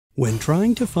When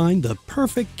trying to find the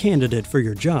perfect candidate for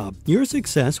your job, your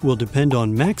success will depend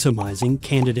on maximizing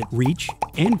candidate reach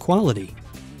and quality.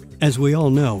 As we all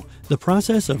know, the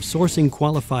process of sourcing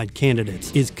qualified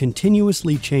candidates is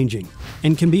continuously changing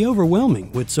and can be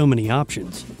overwhelming with so many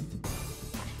options.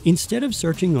 Instead of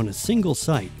searching on a single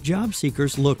site, job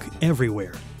seekers look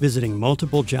everywhere, visiting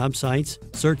multiple job sites,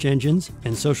 search engines,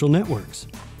 and social networks.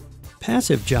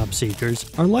 Passive job seekers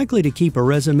are likely to keep a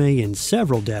resume in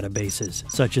several databases,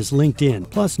 such as LinkedIn,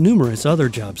 plus numerous other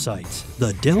job sites.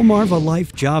 The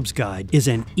DelmarvaLife Jobs Guide is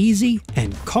an easy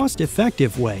and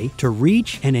cost-effective way to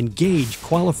reach and engage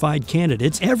qualified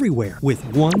candidates everywhere with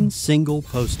one single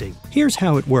posting. Here's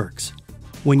how it works.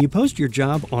 When you post your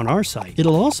job on our site,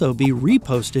 it'll also be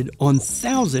reposted on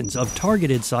thousands of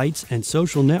targeted sites and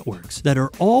social networks that are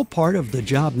all part of the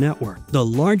Job Network, the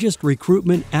largest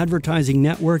recruitment advertising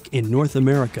network in North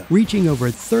America, reaching over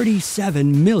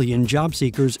 37 million job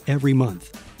seekers every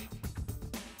month.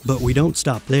 But we don't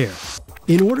stop there.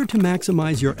 In order to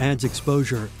maximize your ad's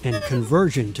exposure and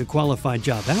conversion to qualified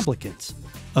job applicants,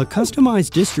 a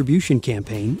customized distribution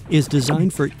campaign is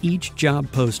designed for each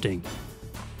job posting.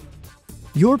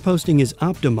 Your posting is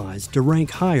optimized to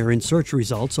rank higher in search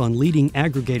results on leading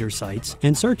aggregator sites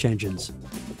and search engines.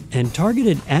 And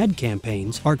targeted ad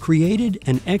campaigns are created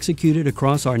and executed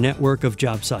across our network of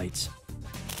job sites.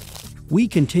 We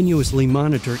continuously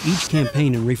monitor each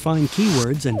campaign and refine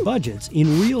keywords and budgets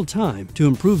in real time to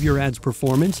improve your ad's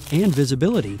performance and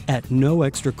visibility at no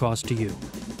extra cost to you.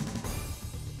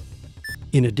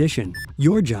 In addition,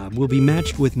 your job will be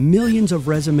matched with millions of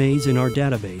resumes in our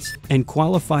database, and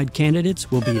qualified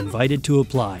candidates will be invited to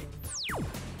apply.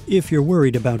 If you're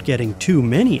worried about getting too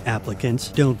many applicants,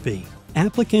 don't be.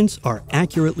 Applicants are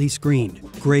accurately screened,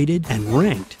 graded, and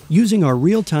ranked using our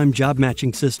real-time job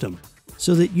matching system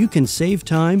so that you can save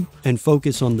time and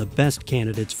focus on the best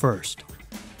candidates first.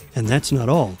 And that's not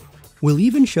all. We'll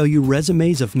even show you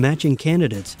resumes of matching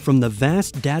candidates from the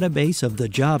vast database of the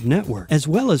Job Network, as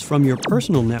well as from your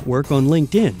personal network on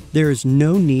LinkedIn. There is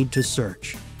no need to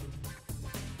search.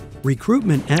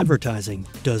 Recruitment advertising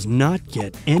does not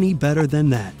get any better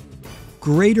than that.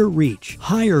 Greater reach,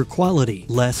 higher quality,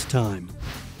 less time.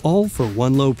 All for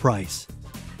one low price.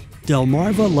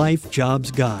 DelmarvaLife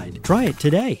Jobs Guide. Try it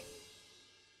today.